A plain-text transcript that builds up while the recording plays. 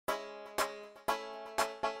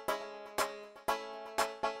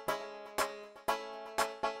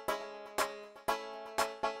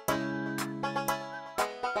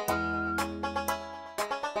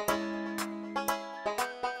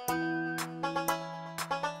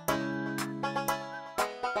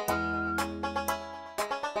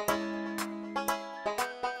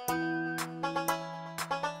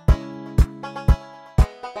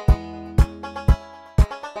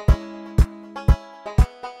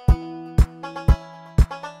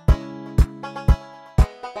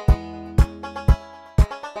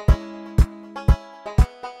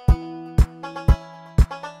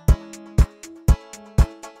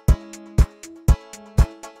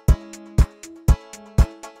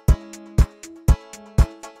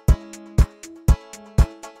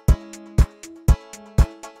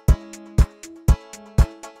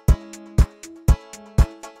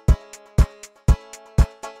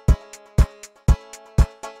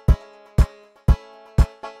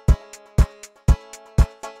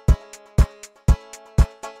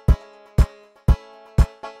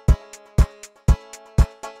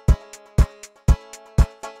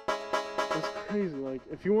crazy. Like,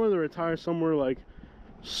 if you wanted to retire somewhere like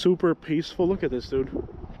super peaceful, look at this, dude.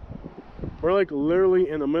 We're like literally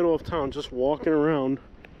in the middle of town, just walking around,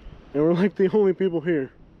 and we're like the only people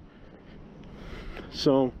here.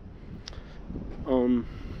 So,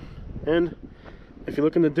 and if you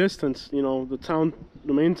look in the distance, you know, the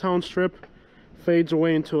main town strip fades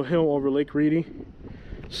away into a hill over Lake Reedy.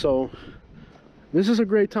 So this is a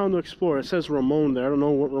great town to explore. It says Ramon there. I don't know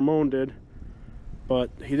what Ramon did, but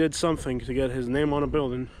he did something to get his name on a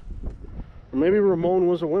building. Or maybe Ramon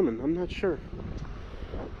was a woman, I'm not sure.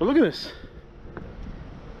 But look at this.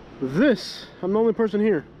 I'm the only person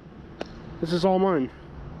here. This is all mine,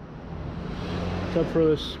 except for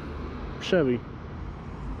this Chevy.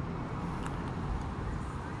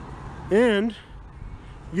 And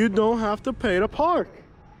you don't have to pay to park.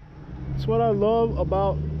 That's what I love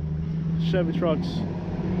about Chevy trucks.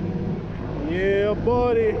 Yeah,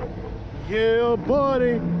 buddy. Yeah,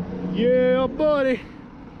 buddy. Yeah, buddy.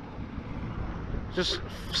 Just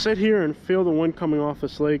sit here and feel the wind coming off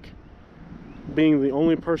this lake. Being the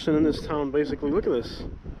only person in this town, basically. Look at this.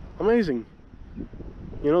 Amazing.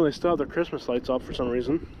 You know, they still have their Christmas lights up for some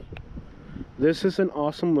reason. This is an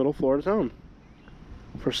awesome little Florida town.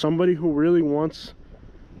 For somebody who really wants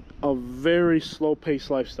a very slow-paced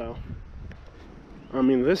lifestyle. I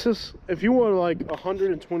mean, this is, if you were like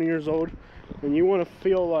 120 years old and you want to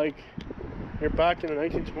feel like you're back in the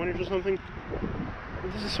 1920s or something,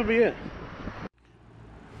 this would be it.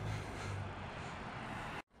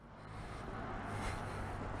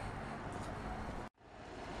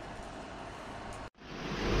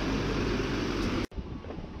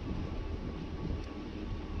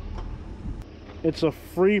 It's a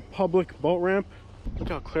free public boat ramp. Look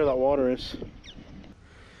how clear that water is.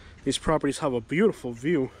 These properties have a beautiful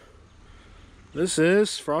view. This is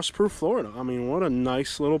Frostproof, Florida. I mean, what a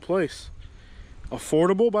nice little place.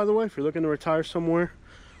 Affordable, by the way, if you're looking to retire somewhere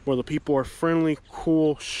where the people are friendly,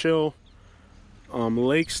 cool, chill,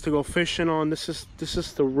 lakes to go fishing on. This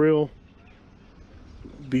is the real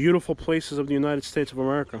beautiful places of the United States of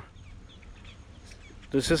America.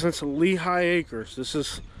 This isn't Lehigh Acres. This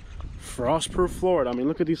is Frostproof, Florida. I mean,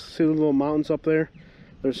 look at these, see the little mountains up there?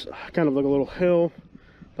 There's kind of like a little hill.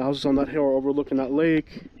 The houses on that hill are overlooking that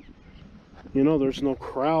lake. You know, there's no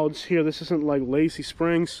crowds here. This isn't like Lacey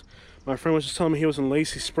Springs. My friend was just telling me he was in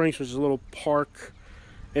Lacey Springs, which is a little park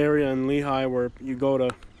area in Lehigh where you go to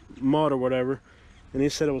mud or whatever. And he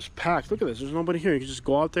said it was packed. Look at this. There's nobody here. You can just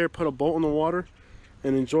go out there, put a boat in the water,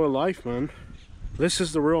 and enjoy life, man. This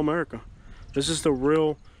is the real America. This is the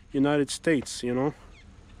real United States, you know?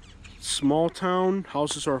 Small town,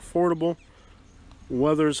 houses are affordable,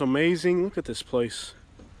 weather's amazing. Look at this place.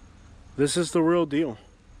 This is the real deal.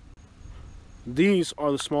 These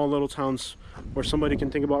are the small little towns where somebody can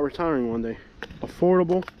think about retiring one day.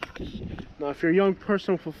 Affordable. Now, if you're a young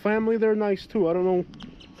person with a family, they're nice too. I don't know,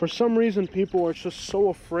 for some reason people are just so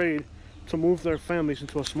afraid to move their families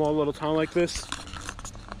into a small little town like this.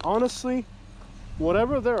 Honestly,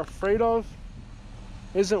 whatever they're afraid of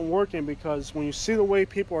isn't working, because when you see the way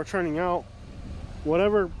people are turning out,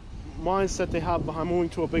 whatever mindset they have behind moving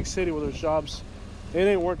to a big city where there's jobs, it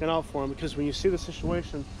ain't working out for them. Because when you see the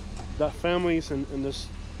situation that families and this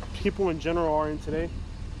people in general are in today,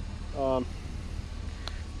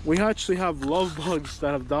 we actually have love bugs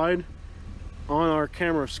that have died on our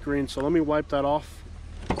camera screen, so let me wipe that off.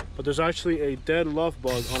 But there's actually a dead love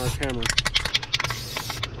bug on our camera.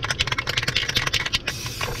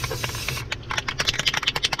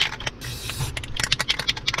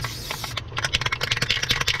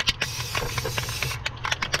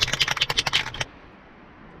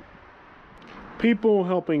 People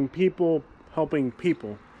helping people helping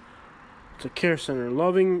people. It's a care center,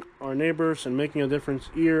 loving our neighbors and making a difference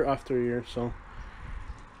year after year. So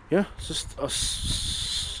yeah, it's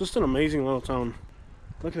just an amazing little town.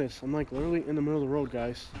 Look at this. I'm like literally in the middle of the road,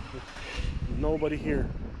 guys. With nobody here.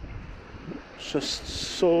 It's just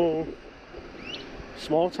so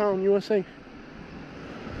small town USA.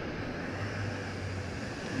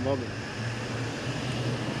 Love it.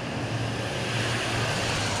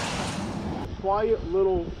 Quiet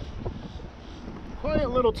little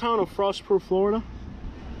town of Frostproof, Florida.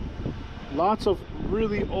 Lots of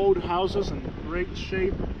really old houses in great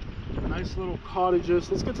shape. Nice little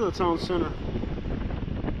cottages. Let's get to the town center.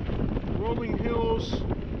 Rolling hills,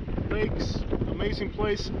 lakes, amazing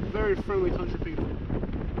place, very friendly country people.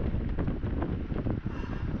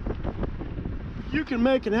 You can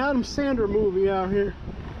make an Adam Sandler movie out here.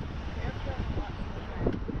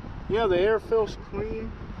 Yeah, the air feels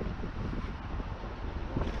clean.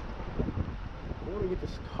 I want to get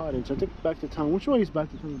this cottage. I think back to town. Which way is back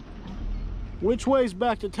to town? Which way is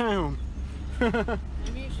back to town?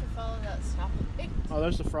 Maybe you should follow that stoplight. Oh,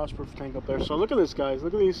 there's the Frostproof tank up there. So look at this, guys.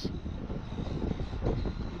 Look at these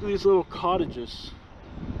little cottages.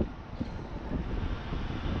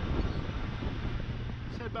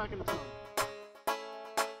 Let's head back into town.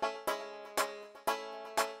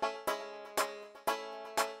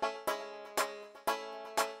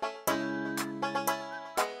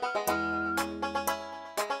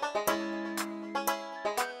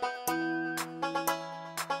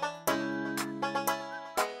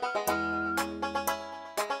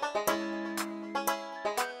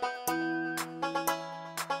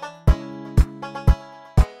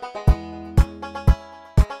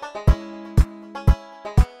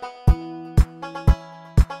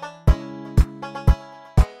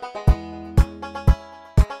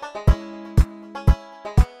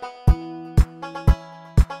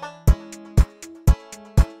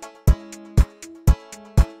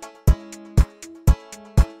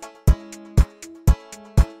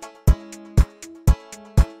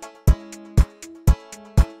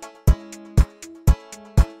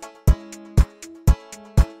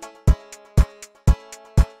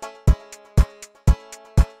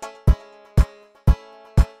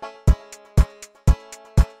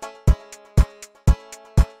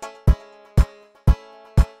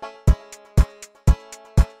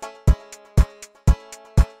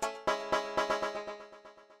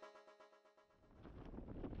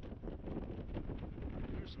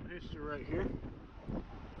 Some history right here.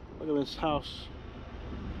 Look at this house.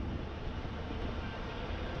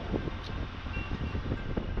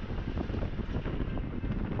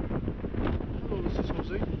 Hello, this is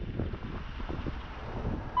Jose.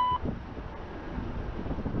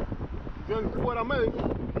 Young fuera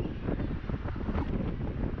médico.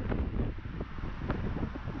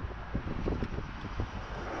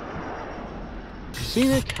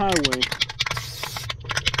 Scenic highway.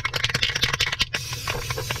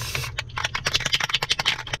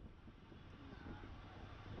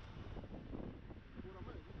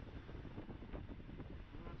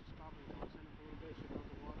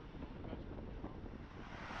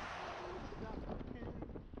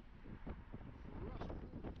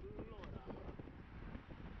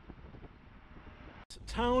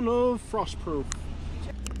 Town of Frostproof.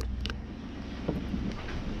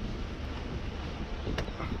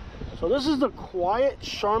 So this is the quiet,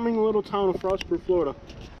 charming little town of Frostproof, Florida.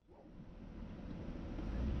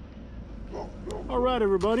 Alright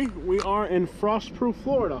everybody, we are in Frostproof,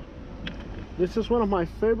 Florida. This is one of my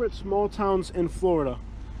favorite small towns in Florida.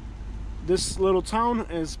 This little town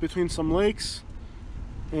is between some lakes,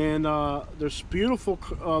 and there's beautiful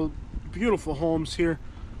homes here.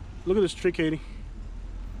 Look at this tree, Katie.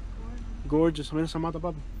 Gorgeous. Mira esa mata,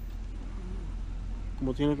 papi.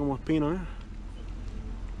 Como tiene como espina, eh?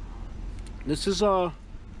 This is a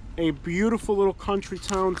beautiful little country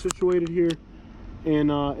town situated here, and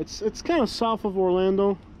it's kind of south of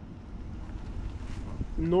Orlando,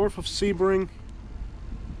 north of Sebring.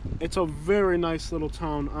 It's a very nice little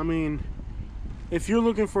town. I mean, if you're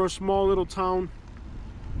looking for a small little town,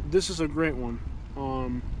 this is a great one.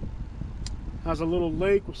 Has a little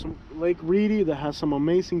lake with some Lake Reedy that has some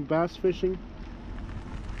amazing bass fishing.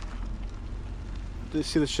 You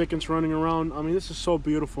see the chickens running around. I mean, this is so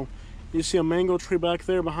beautiful. You see a mango tree back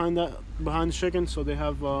there behind the chickens, so they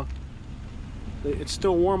have it's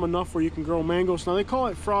still warm enough where you can grow mangoes. Now they call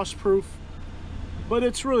it Frostproof, but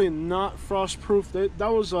it's really not Frostproof.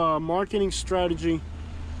 That was a marketing strategy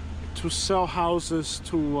to sell houses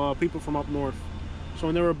to people from up north. So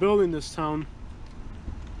when they were building this town,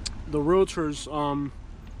 the realtors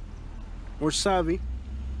were savvy,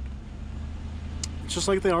 just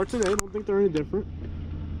like they are today. I don't think they're any different.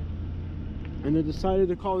 And they decided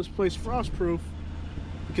to call this place Frostproof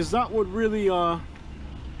because that would really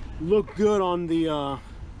look good on the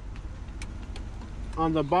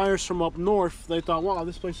buyers from up north. They thought, wow,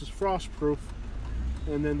 this place is Frostproof.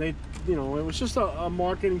 And then they, you know, it was just a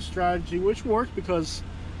marketing strategy, which worked because,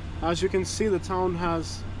 as you can see, the town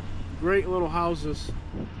has great little houses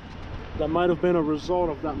that might have been a result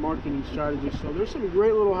of that marketing strategy. So there's some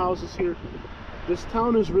great little houses here. This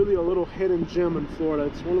town is really a little hidden gem in Florida.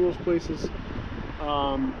 It's one of those places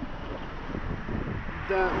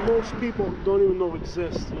that most people don't even know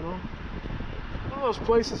exist, you know? One of those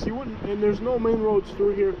places you wouldn't, and there's no main roads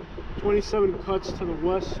through here. 27 cuts to the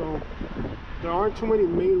west, so there aren't too many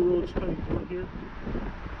main roads cutting through here.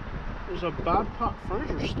 There's a Babcock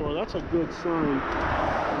furniture store. That's a good sign.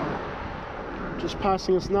 Just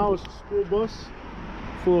passing us now is a school bus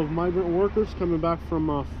full of migrant workers coming back from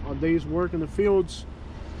a day's work in the fields.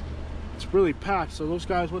 It's really packed. So those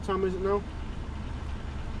guys, what time is it now?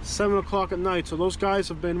 7 o'clock at night. So those guys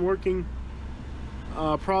have been working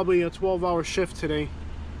probably a 12-hour shift today.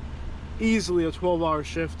 Easily a 12-hour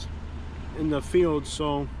shift in the field.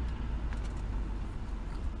 So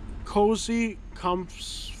Cozy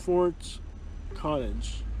Comfort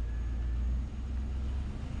Cottage.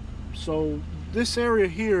 So this area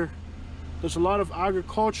here, there's a lot of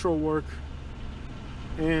agricultural work,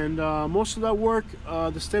 and most of that work,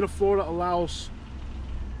 the state of Florida allows.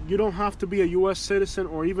 You don't have to be a U.S. citizen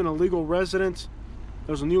or even a legal resident.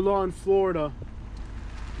 There's a new law in Florida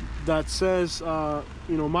that says,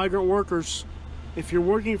 you know, migrant workers, if you're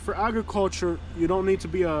working for agriculture, you don't need to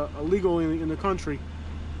be a legal in the country.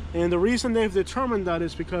 And the reason they've determined that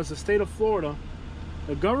is because the state of Florida,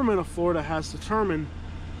 the government of Florida has determined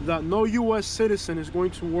that no U.S. citizen is going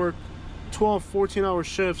to work 12, 14-hour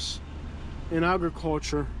shifts in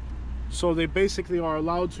agriculture. So they basically are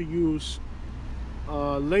allowed to use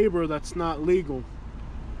labor that's not legal.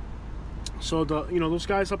 So you know, those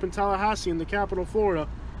guys up in Tallahassee, in the capital, Florida,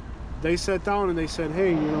 they sat down and they said, hey,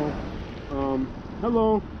 you know,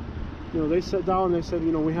 hello, you know, they sat down and they said,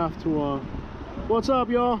 you know, we have to, what's up,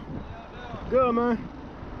 y'all? Good, man.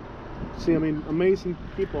 See, I mean, amazing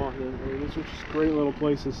people out here. I mean, these are just great little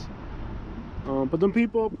places. But then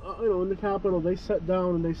people, you know, in the capital, they sat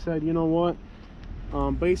down and they said, you know what,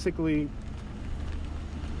 basically,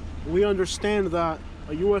 we understand that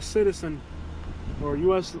a U.S. citizen or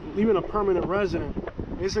U.S. even a permanent resident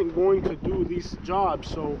isn't going to do these jobs,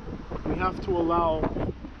 so we have to allow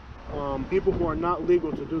people who are not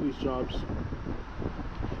legal to do these jobs.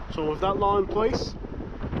 So with that law in place,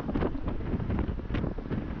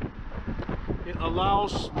 it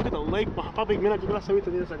allows. Look at the lake, papi. Mira qué clase de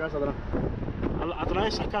vista tiene esa casa atrás. Atrás de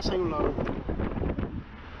esa casa hay un lago.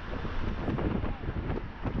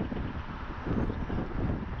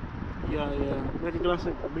 Yeah, mira qué clase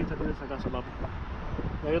de vista tiene esa casa, papi.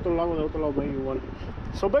 Y hay otro lago de otro lado bien igual.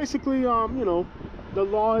 So basically, you know, the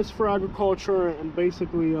law is for agriculture, and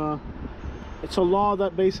basically, it's a law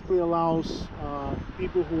that basically allows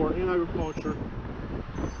people who are in agriculture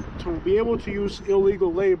to be able to use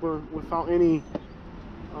illegal labor without any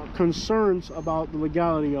concerns about the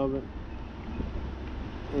legality of it.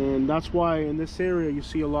 And that's why in this area you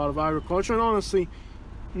see a lot of agriculture. And honestly,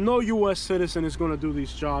 no U.S. citizen is going to do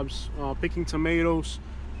these jobs. Picking tomatoes,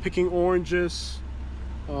 picking oranges.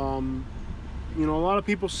 You know, a lot of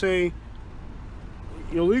people say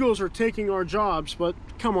illegals are taking our jobs, but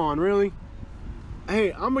come on, really?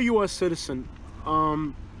 Hey, I'm a U.S. citizen.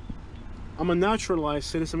 I'm a naturalized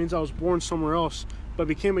citizen. It means I was born somewhere else, but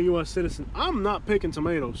became a U.S. citizen. I'm not picking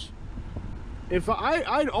tomatoes. If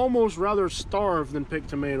I'd almost rather starve than pick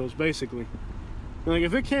tomatoes, basically. Like,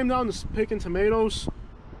 if it came down to picking tomatoes,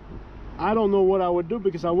 I don't know what I would do,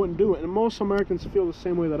 because I wouldn't do it. And most Americans feel the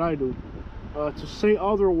same way that I do. To say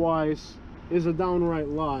otherwise is a downright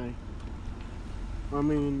lie. I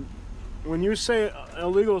mean, when you say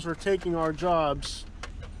illegals are taking our jobs,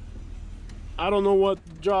 I don't know what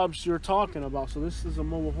jobs you're talking about. So this is a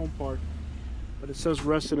mobile home park, but it says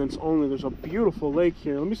residents only. There's a beautiful lake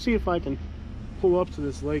here. Let me see if I can pull up to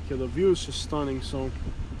this lake here. The view is just stunning. So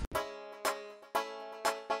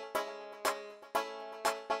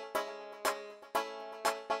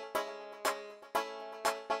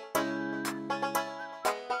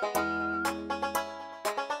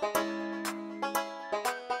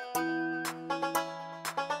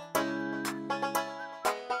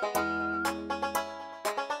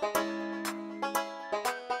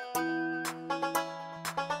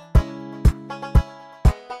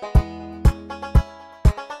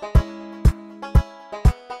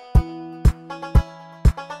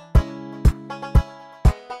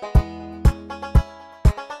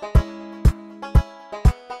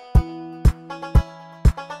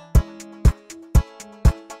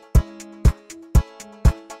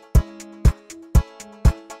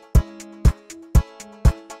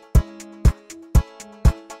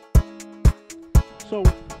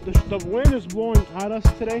the wind is blowing at us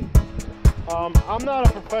today. I'm not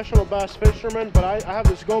a professional bass fisherman, but I have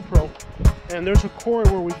this GoPro, and there's a cord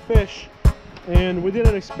where we fish, and we did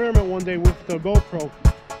an experiment one day with the GoPro,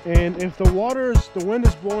 and if the wind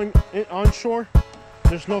is blowing onshore,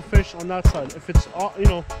 there's no fish on that side. If it's, you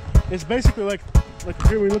know, it's basically like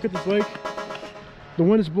here we look at this lake, the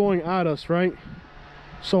wind is blowing at us, right?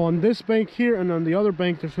 So on this bank here and on the other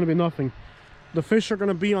bank, there's gonna be nothing. The fish are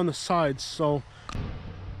gonna be on the sides. So